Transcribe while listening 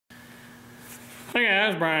Hey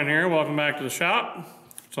guys, Brian here. Welcome back to the shop.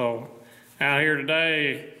 So out here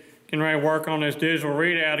today, getting ready to work on this digital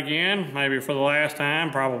readout again. Maybe for the last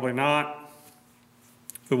time, probably not.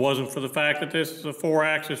 If it wasn't for the fact that this is a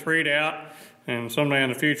 4-axis readout, and someday in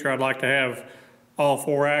the future I'd like to have all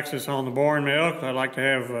 4 axes on the boring mill. I'd like to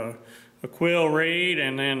have a quill read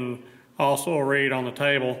and then also a read on the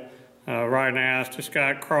table. Right now it's just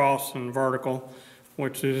got cross and vertical,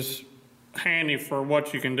 which is handy for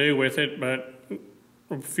what you can do with it, but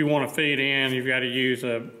if you want to feed in, you've got to use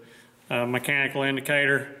a mechanical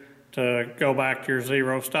indicator to go back to your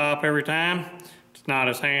 0 stop every time. It's not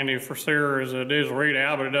as handy for sure as a digital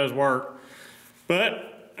readout, but it does work.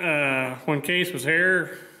 But when Keith was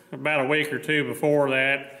here, about a week or two before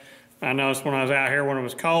that, I noticed when I was out here when it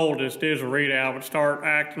was cold, this digital readout would start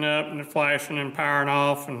acting up and flashing and powering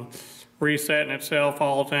off and resetting itself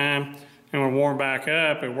all the time. And when it warmed back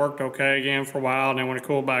up, it worked okay again for a while, and then when it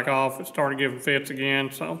cooled back off, it started giving fits again.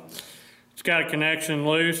 So it's got a connection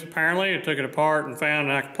loose, apparently. I took it apart and found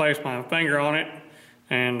that I could place my finger on it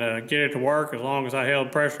and get it to work as long as I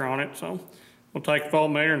held pressure on it. So we'll take the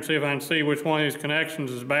voltmeter and see if I can see which one of these connections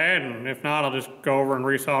is bad, and if not, I'll just go over and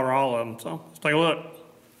resolder all of them. So let's take a look.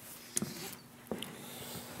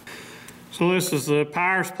 So this is the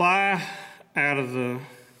power supply out of the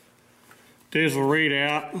digital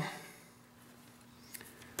readout.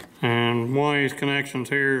 And one of these connections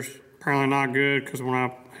here is apparently not good because when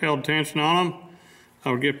I held tension on them,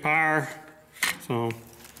 I would get power. So,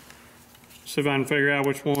 see if I can figure out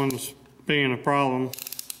which one's being a problem.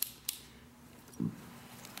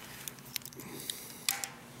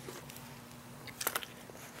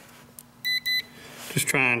 Just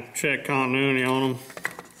try and check continuity on them.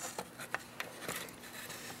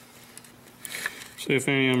 See if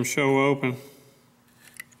any of them show open.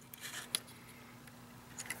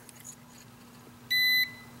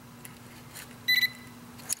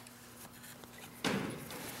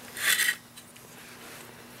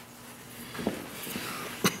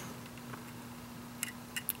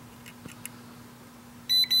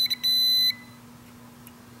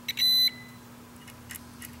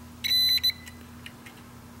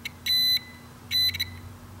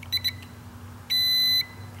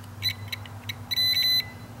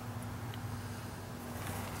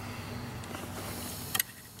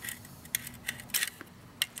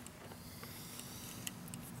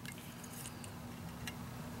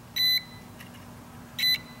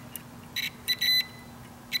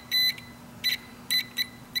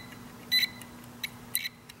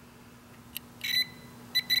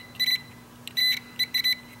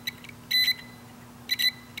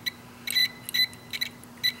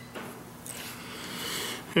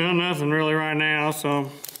 Yeah, nothing really right now, so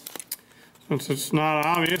since it's not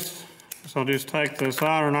obvious, so I'll just take the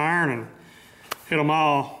soldering iron and hit them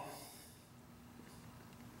all.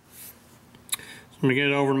 So I'm gonna get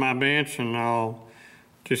it over to my bench and I'll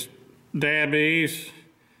just dab these,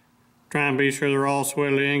 try and be sure they're all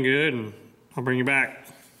sweated in good, and I'll bring you back.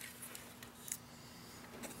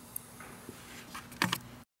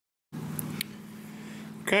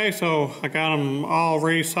 Okay, so I got them all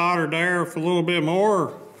resoldered there for a little bit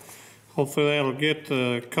more. Hopefully that'll get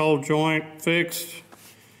the cold joint fixed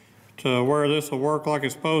to where this will work like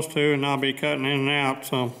it's supposed to and not be cutting in and out.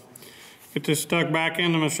 So get this stuck back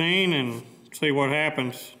in the machine and see what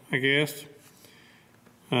happens, I guess.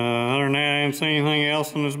 Other than that, I didn't see anything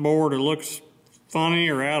else on this board that looks funny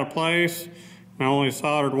or out of place. I only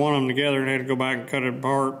soldered one of them together and had to go back and cut it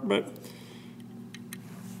apart, but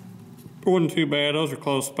it wasn't too bad. Those are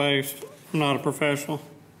close spaced. I'm not a professional.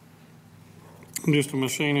 I'm just a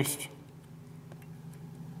machinist.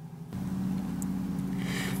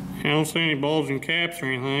 I don't see any bulging caps or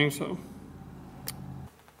anything, so.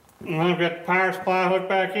 I've got the power supply hooked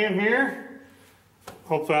back in here.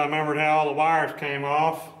 Hopefully I remembered how all the wires came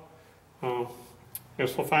off.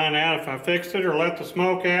 Guess we'll find out if I fixed it or let the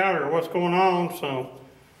smoke out or what's going on. So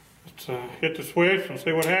let's hit the switch and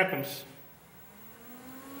see what happens.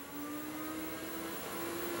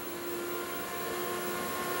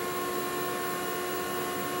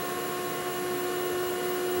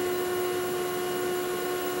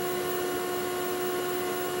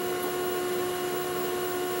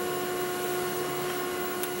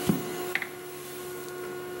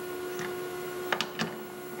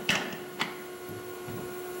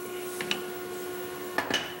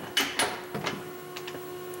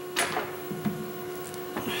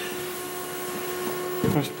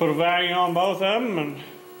 Let's put a value on both of them, and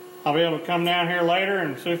I'll be able to come down here later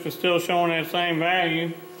and see if it's still showing that same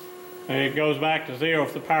value. It goes back to 0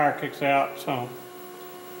 if the power kicks out, so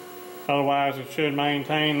otherwise it should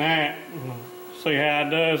maintain that. See how it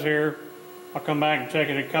does here. I'll come back and check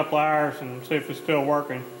it in a couple hours and see if it's still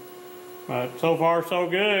working. But so far so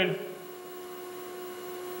good.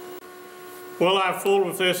 Well, I've fooled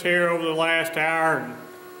with this here over the last hour and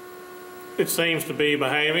it seems to be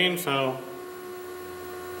behaving, so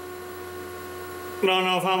I don't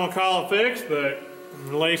know if I'm gonna call it fixed, but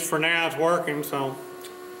at least for now it's working, so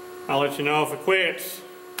I'll let you know if it quits.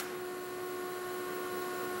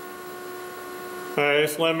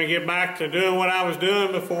 Just let me get back to doing what I was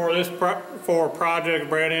doing before this project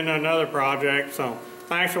bred into another project. So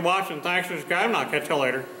thanks for watching, thanks for subscribing, I'll catch you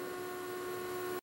later.